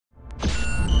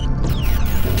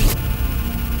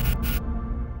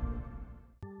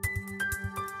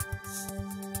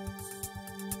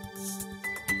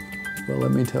Well,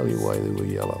 let me tell you why they were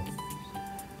yellow.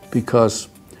 Because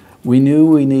we knew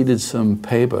we needed some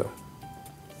paper,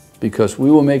 because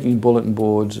we were making bulletin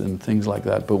boards and things like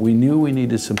that, but we knew we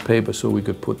needed some paper so we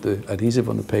could put the adhesive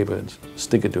on the paper and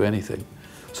stick it to anything.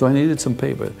 So I needed some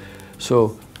paper.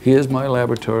 So here's my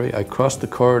laboratory. I crossed the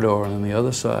corridor, and on the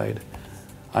other side,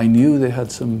 I knew they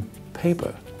had some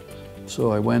paper.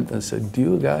 So I went and said, do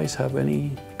you guys have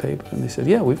any paper? And they said,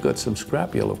 yeah, we've got some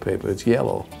scrap yellow paper. It's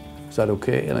yellow. Is that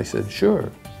okay? And I said, sure.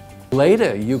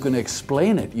 Later, you can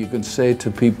explain it. You can say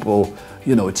to people,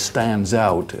 you know, it stands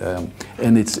out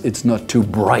and it's not too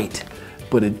bright,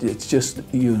 but it's just,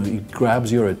 you know, it grabs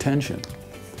your attention.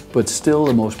 But still,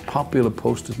 the most popular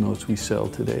Post-it notes we sell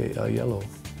today are yellow.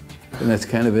 And that's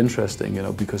kind of interesting, you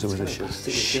know, because it was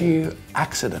a sheer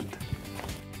accident.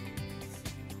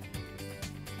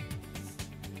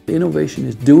 Innovation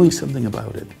is doing something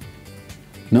about it.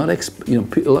 Not, you know,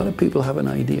 a lot of people have an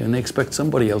idea and they expect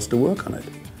somebody else to work on it.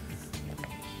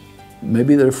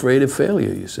 Maybe they're afraid of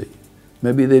failure, you see.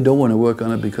 Maybe they don't want to work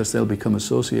on it because they'll become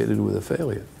associated with a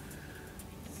failure.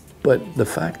 But the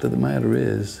fact of the matter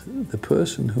is, the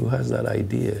person who has that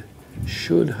idea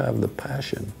should have the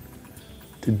passion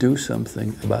to do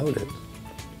something about it.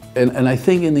 And I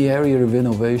think in the area of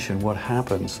innovation, what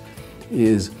happens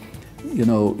is, you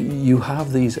know, you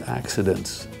have these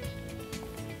accidents.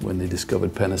 When they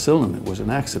discovered penicillin, it was an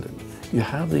accident. You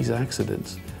have these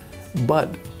accidents, but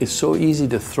it's so easy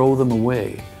to throw them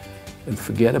away and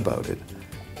forget about it.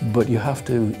 But you have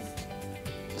to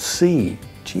see,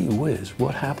 gee whiz,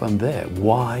 what happened there?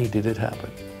 Why did it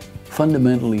happen?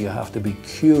 Fundamentally, you have to be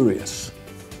curious,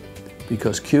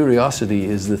 because curiosity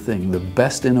is the thing. The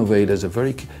best innovators are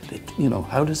very, you know,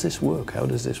 how does this work? How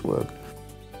does this work?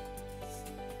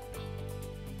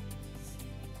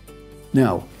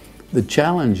 Now, the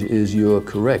challenge is, you're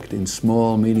correct, in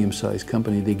small, medium-sized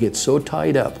companies, they get so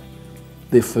tied up,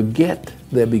 they forget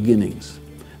their beginnings.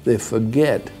 They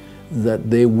forget that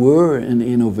they were an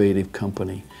innovative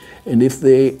company. And if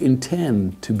they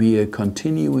intend to be a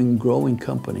continuing, growing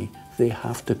company, they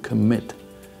have to commit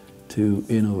to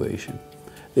innovation.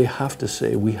 They have to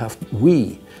say, we have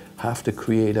to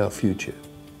create our future.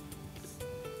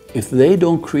 If they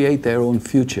don't create their own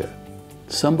future,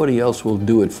 somebody else will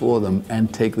do it for them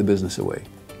and take the business away.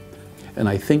 And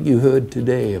I think you heard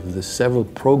today of the several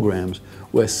programs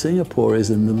where Singapore is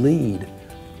in the lead.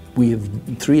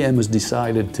 3M has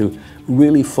decided to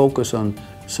really focus on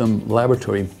some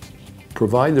laboratory,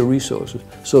 provide the resources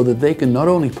so that they can not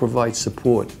only provide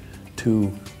support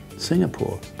to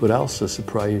Singapore, but also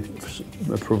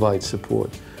provide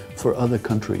support for other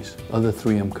countries, other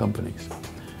 3M companies.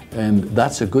 And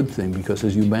that's a good thing, because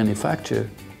as you manufacture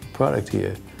product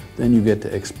here, then you get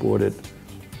to export it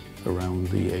around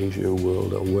the Asia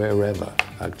world, or wherever,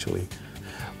 actually.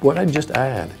 What I'd just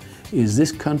add is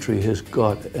this country has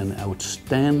got an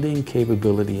outstanding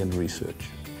capability in research.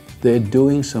 They're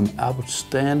doing some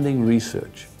outstanding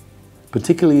research,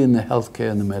 particularly in the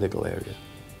healthcare and the medical area.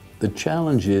 The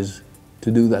challenge is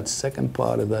to do that second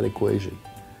part of that equation,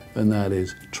 and that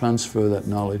is transfer that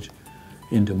knowledge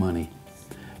into money.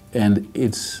 And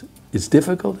it's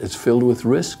difficult, it's filled with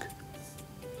risk,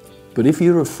 but if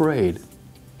you're afraid,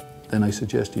 then I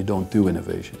suggest you don't do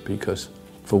innovation, because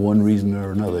for one reason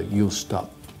or another, you'll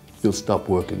stop. You'll stop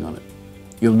working on it.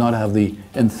 You'll not have the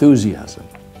enthusiasm.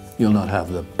 You'll not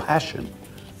have the passion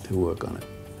to work on it.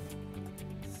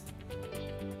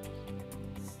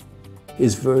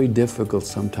 It's very difficult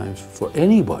sometimes for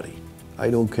anybody, I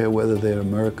don't care whether they're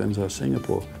Americans or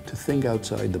Singapore, to think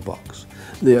outside the box.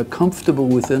 They are comfortable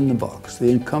within the box.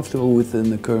 They're comfortable within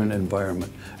the current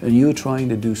environment. And you're trying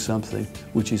to do something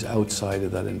which is outside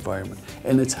of that environment.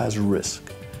 And it has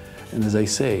risk. And as I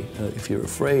say, if you're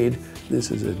afraid,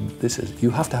 you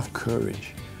have to have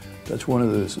courage. That's one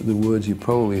of the words you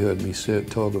probably heard me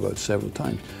talk about several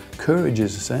times. Courage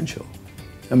is essential.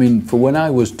 I mean, for when I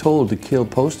was told to kill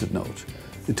Post-it notes,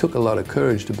 it took a lot of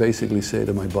courage to basically say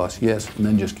to my boss, yes, and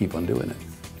then just keep on doing it.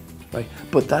 Right?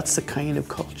 But that's the kind of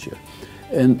culture.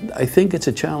 And I think it's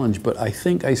a challenge, but I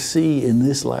think I see in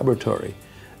this laboratory,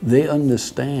 they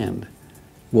understand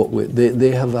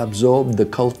they have absorbed the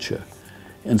culture.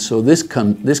 And so this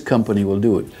company will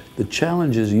do it. The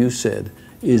challenge, as you said,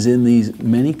 is in these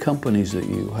many companies that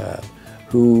you have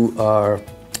who are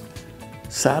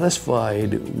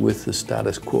satisfied with the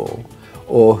status quo,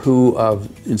 or who are,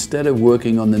 instead of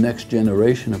working on the next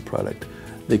generation of product,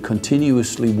 they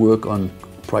continuously work on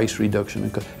price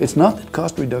reduction. It's not that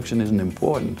cost reduction isn't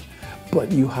important,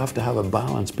 but you have to have a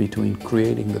balance between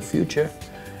creating the future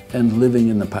and living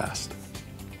in the past.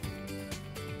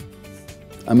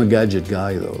 I'm a gadget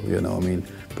guy though, you know, I mean,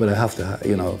 but I have to,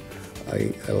 you know,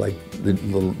 I like the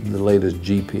latest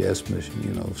GPS mission,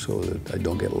 you know, so that I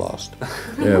don't get lost.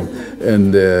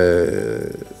 And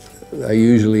I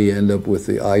usually end up with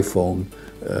the iPhone.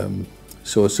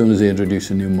 So as soon as they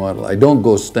introduce a new model, I don't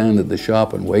go stand at the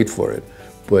shop and wait for it,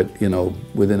 but you know,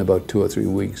 within about 2 or 3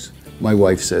 weeks, my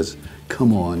wife says,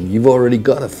 "Come on, you've already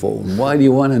got a phone. Why do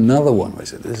you want another one?" I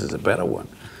said, "This is a better one."